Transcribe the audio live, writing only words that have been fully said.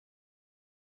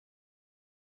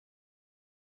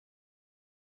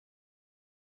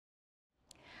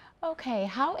Okay,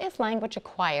 how is language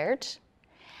acquired?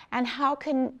 And how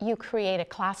can you create a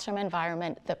classroom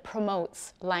environment that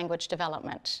promotes language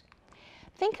development?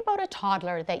 Think about a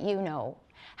toddler that you know.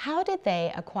 How did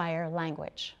they acquire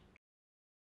language?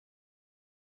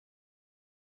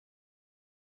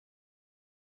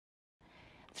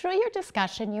 Through your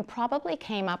discussion, you probably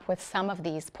came up with some of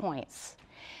these points.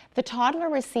 The toddler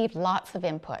received lots of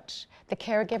input. The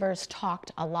caregivers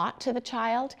talked a lot to the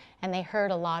child, and they heard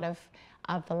a lot of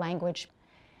the language.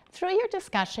 Through your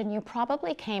discussion, you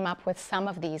probably came up with some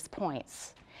of these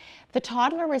points. The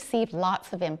toddler received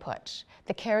lots of input.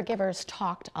 The caregivers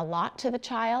talked a lot to the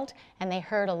child, and they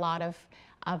heard a lot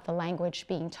of the language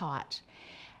being taught.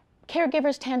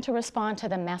 Caregivers tend to respond to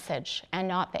the message and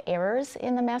not the errors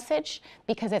in the message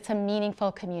because it's a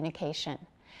meaningful communication.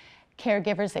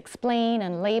 Caregivers explain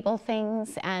and label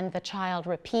things, and the child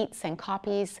repeats and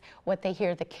copies what they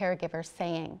hear the caregiver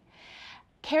saying.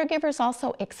 Caregivers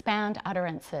also expand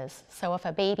utterances. So if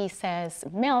a baby says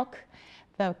milk,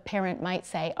 the parent might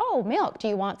say, "Oh, milk, do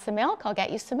you want some milk? I'll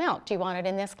get you some milk. Do you want it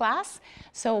in this glass?"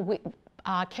 So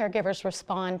caregivers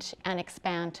respond and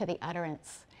expand to the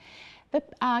utterance. The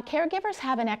caregivers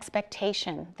have an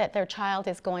expectation that their child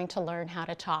is going to learn how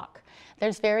to talk.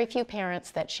 There's very few parents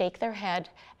that shake their head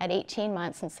at 18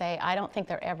 months and say, "I don't think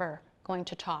they're ever going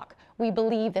to talk." We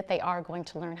believe that they are going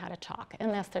to learn how to talk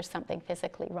unless there's something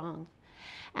physically wrong.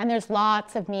 And there's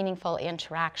lots of meaningful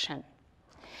interaction.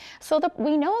 So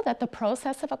we know that the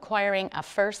process of acquiring a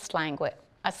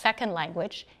second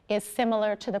language is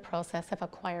similar to the process of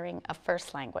acquiring a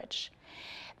first language.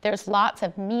 There's lots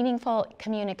of meaningful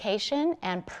communication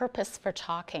and purpose for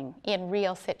talking in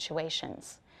real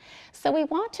situations. So we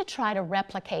want to try to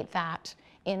replicate that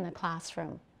in the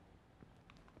classroom.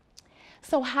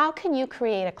 So how can you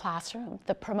create a classroom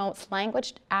that promotes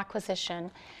language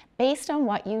acquisition based on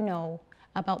what you know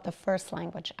about the first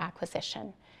language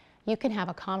acquisition? You can have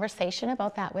a conversation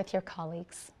about that with your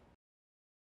colleagues.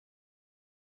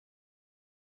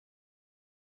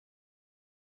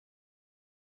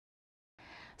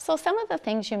 So some of the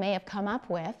things you may have come up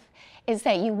with is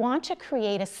that you want to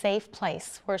create a safe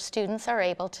place where students are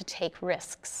able to take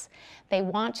risks. They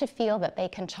want to feel that they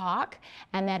can talk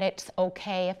and that it's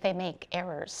okay if they make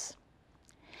errors.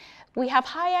 We have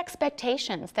high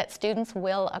expectations that students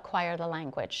will acquire the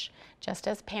language, just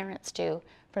as parents do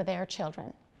for their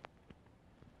children.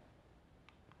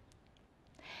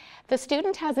 The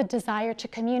student has a desire to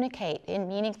communicate in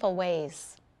meaningful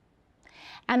ways.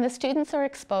 And the students are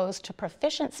exposed to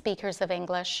proficient speakers of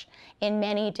English in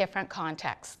many different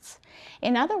contexts.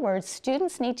 In other words,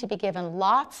 students need to be given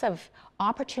lots of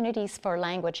opportunities for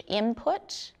language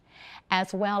input,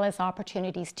 as well as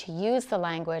opportunities to use the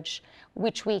language,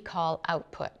 which we call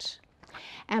output.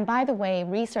 And by the way,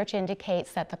 research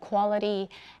indicates that the quality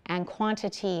and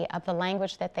quantity of the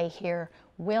language that they hear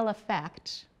will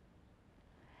affect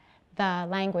the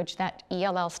language that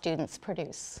ELL students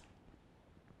produce.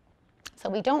 So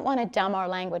we don't want to dumb our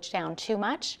language down too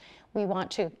much. We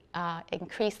want to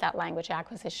increase that language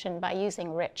acquisition by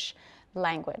using rich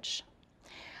language.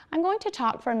 I'm going to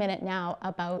talk for a minute now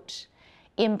about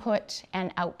input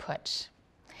and output.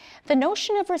 The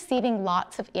notion of receiving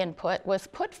lots of input was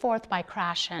put forth by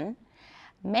Krashen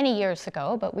many years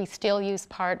ago, but we still use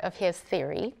part of his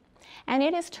theory, and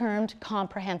it is termed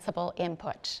comprehensible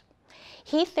input.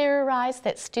 He theorized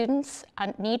that students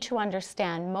need to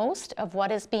understand most of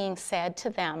what is being said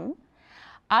to them.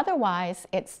 Otherwise,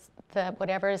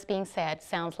 whatever is being said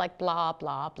sounds like blah,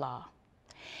 blah, blah.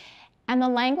 And the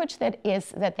language that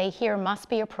they hear must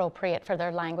be appropriate for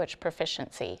their language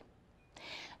proficiency.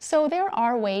 So there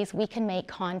are ways we can make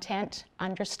content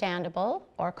understandable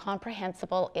or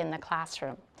comprehensible in the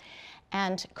classroom.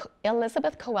 And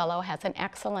Elizabeth Coelho has an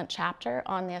excellent chapter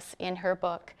on this in her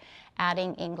book,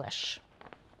 Adding English,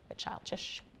 which I'll just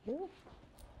show you.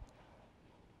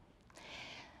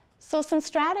 So some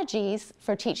strategies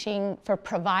for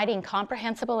providing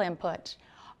comprehensible input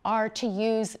are to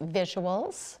use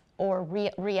visuals or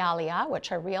realia,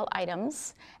 which are real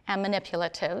items, and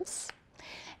manipulatives.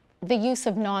 The use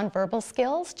of nonverbal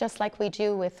skills, just like we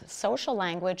do with social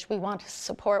language, we want to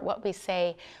support what we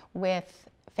say with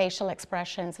facial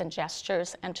expressions and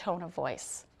gestures and tone of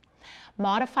voice.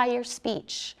 Modify your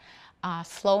speech.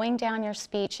 Slowing down your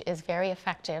speech is very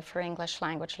effective for English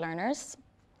language learners.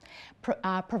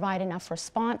 Provide enough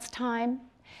response time.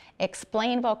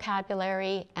 Explain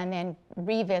vocabulary and then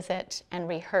revisit and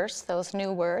rehearse those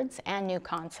new words and new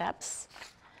concepts.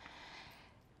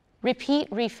 Repeat,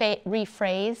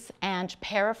 rephrase, and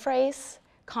paraphrase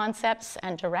concepts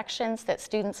and directions that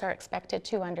students are expected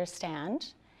to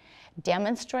understand.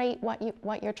 demonstrate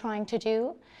what you're trying to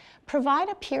do. Provide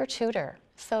a peer tutor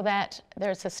so that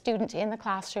there's a student in the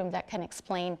classroom that can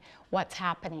explain what's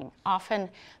happening. Often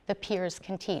the peers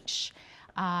can teach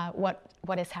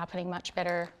what is happening much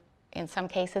better in some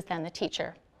cases than the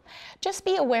teacher. Just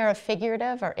be aware of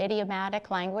figurative or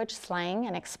idiomatic language, slang,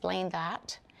 and explain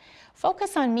that.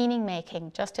 Focus on meaning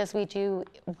making, just as we do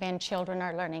when children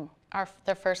are learning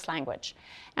their first language,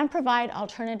 and provide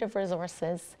alternative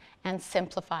resources and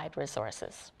simplified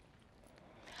resources.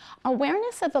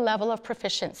 Awareness of the level of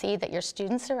proficiency that your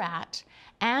students are at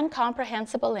and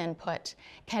comprehensible input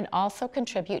can also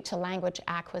contribute to language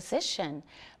acquisition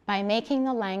by making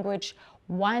the language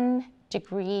 1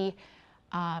 degree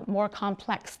more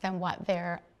complex than what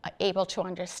they're able to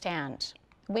understand.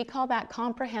 We call that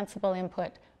comprehensible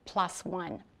input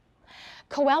 +1.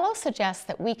 Coelho suggests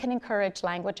that we can encourage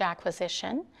language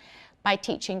acquisition by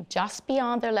teaching just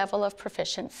beyond their level of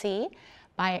proficiency,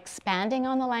 by expanding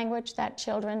on the language that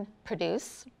children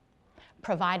produce,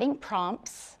 providing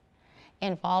prompts,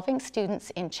 involving students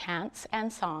in chants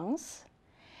and songs,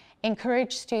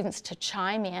 encourage students to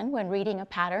chime in when reading a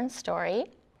pattern story,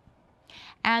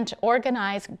 and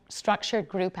organize structured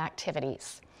group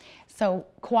activities. So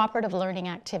cooperative learning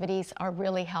activities are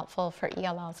really helpful for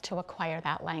ELLs to acquire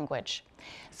that language.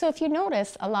 So if you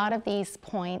notice, a lot of these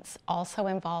points also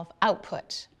involve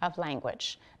output of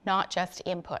language, not just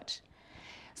input.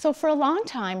 So for a long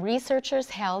time, researchers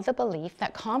held the belief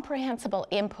that comprehensible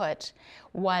input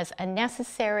was a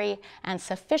necessary and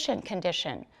sufficient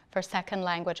condition for second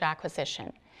language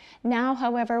acquisition. Now,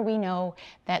 however, we know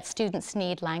that students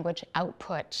need language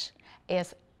output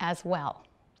as well.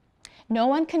 No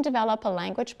one can develop a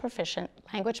language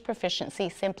proficiency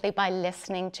simply by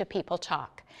listening to people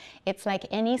talk. It's like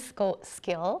any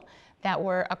skill that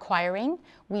we're acquiring,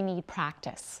 we need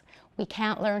practice. We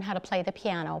can't learn how to play the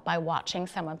piano by watching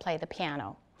someone play the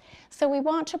piano. So we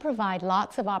want to provide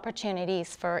lots of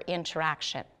opportunities for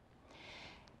interaction.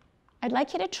 I'd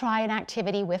like you to try an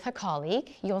activity with a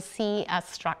colleague. You'll see a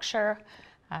structure,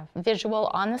 visual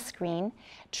on the screen.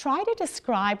 Try to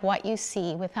describe what you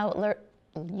see without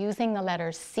using the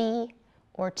letters C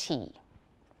or T.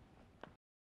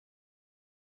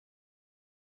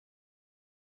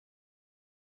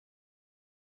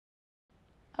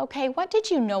 Okay, what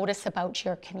did you notice about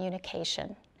your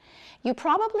communication? You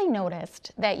probably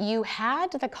noticed that you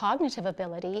had the cognitive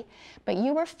ability, but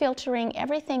you were filtering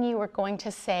everything you were going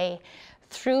to say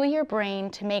through your brain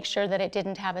to make sure that it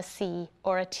didn't have a C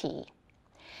or a T.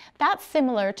 That's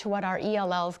similar to what our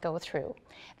ELLs go through.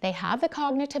 They have the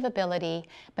cognitive ability,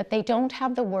 but they don't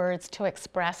have the words to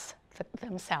express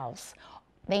themselves.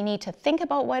 They need to think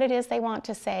about what it is they want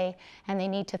to say, and they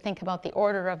need to think about the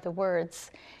order of the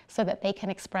words so that they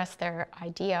can express their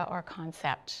idea or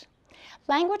concept.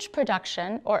 Language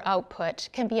production or output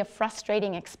can be a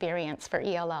frustrating experience for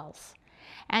ELLs.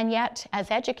 And yet,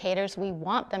 as educators, we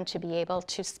want them to be able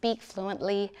to speak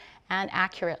fluently and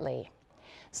accurately.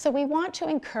 So we want to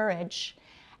encourage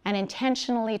and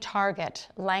intentionally target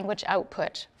language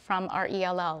output from our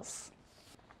ELLs.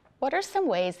 What are some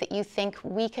ways that you think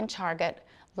we can target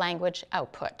language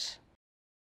output?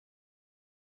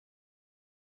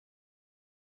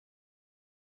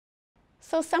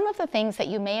 So some of the things that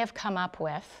you may have come up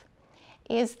with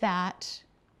is that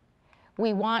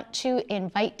we want to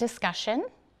invite discussion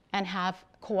and have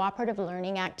cooperative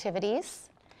learning activities.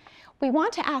 We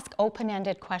want to ask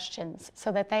open-ended questions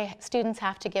so that students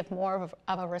have to give more of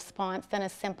a response than a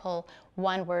simple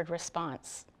one-word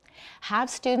response. Have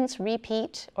students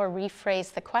repeat or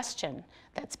rephrase the question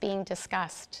that's being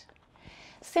discussed.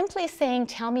 Simply saying,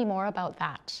 "Tell me more about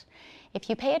that." If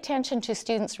you pay attention to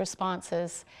students'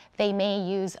 responses, they may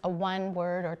use a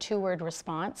one-word or two-word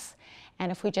response.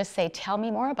 And if we just say, "Tell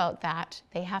me more about that,"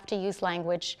 they have to use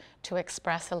language to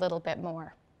express a little bit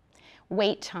more.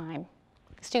 Wait time.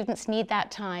 Students need that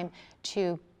time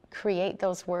to create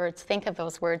those words, think of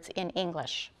those words in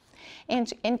English.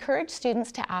 And encourage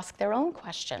students to ask their own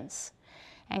questions.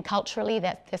 And culturally,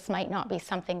 this might not be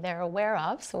something they're aware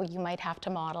of, so you might have to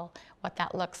model what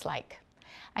that looks like.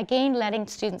 Again, letting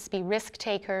students be risk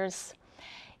takers.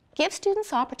 Give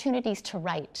students opportunities to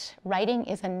write. Writing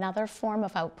is another form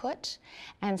of output,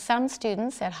 and some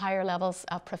students at higher levels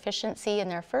of proficiency in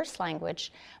their first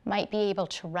language might be able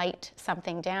to write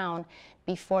something down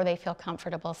before they feel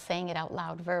comfortable saying it out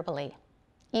loud verbally,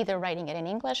 either writing it in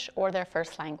English or their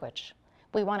first language.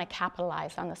 We want to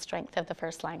capitalize on the strength of the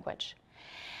first language.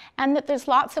 And that there's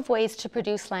lots of ways to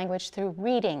produce language through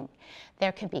reading.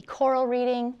 There can be choral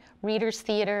reading, readers'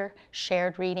 theater,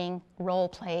 shared reading, role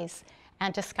plays,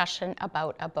 and discussion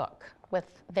about a book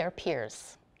with their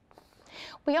peers.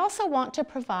 We also want to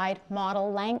provide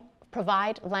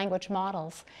language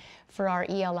models for our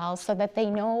ELLs so that they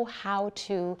know how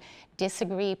to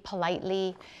disagree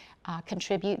politely,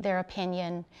 contribute their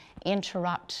opinion,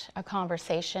 interrupt a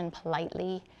conversation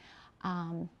politely.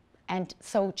 And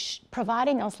so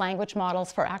providing those language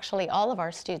models for actually all of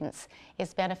our students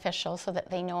is beneficial so that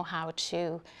they know how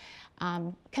to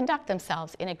conduct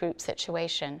themselves in a group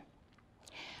situation.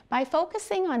 By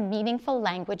focusing on meaningful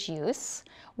language use,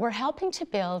 we're helping to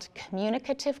build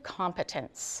communicative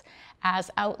competence as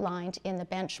outlined in the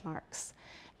benchmarks.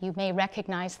 You may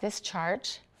recognize this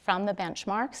chart from the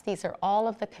benchmarks. These are all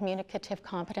of the communicative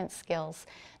competence skills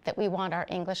that we want our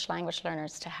English language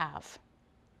learners to have.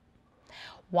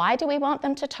 Why do we want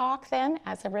them to talk then,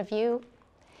 as a review?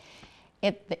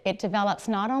 It develops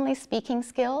not only speaking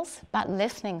skills, but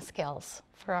listening skills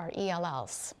for our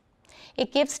ELLs.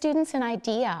 It gives students an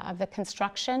idea of the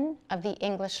construction of the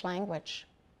English language.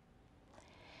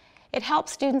 It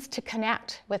helps students to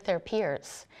connect with their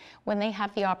peers. When they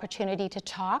have the opportunity to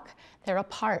talk, they're a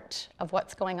part of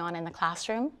what's going on in the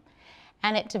classroom,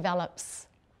 and it develops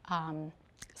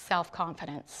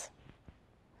self-confidence.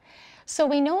 So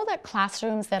we know that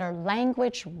classrooms that are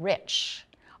language rich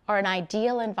are an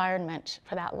ideal environment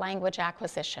for that language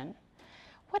acquisition.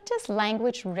 What does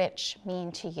language rich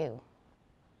mean to you?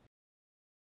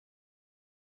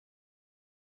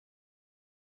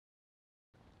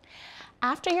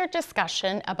 After your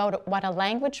discussion about what a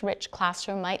language-rich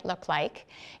classroom might look like,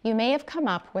 you may have come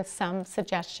up with some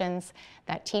suggestions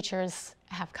that teachers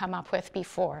have come up with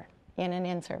before in an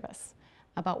in-service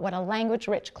about what a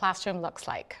language-rich classroom looks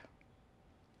like.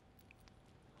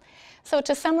 So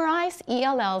to summarize,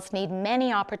 ELLs need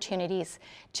many opportunities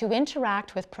to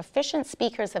interact with proficient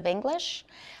speakers of English,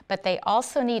 but they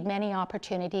also need many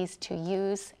opportunities to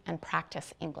use and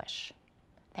practice English.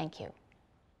 Thank you.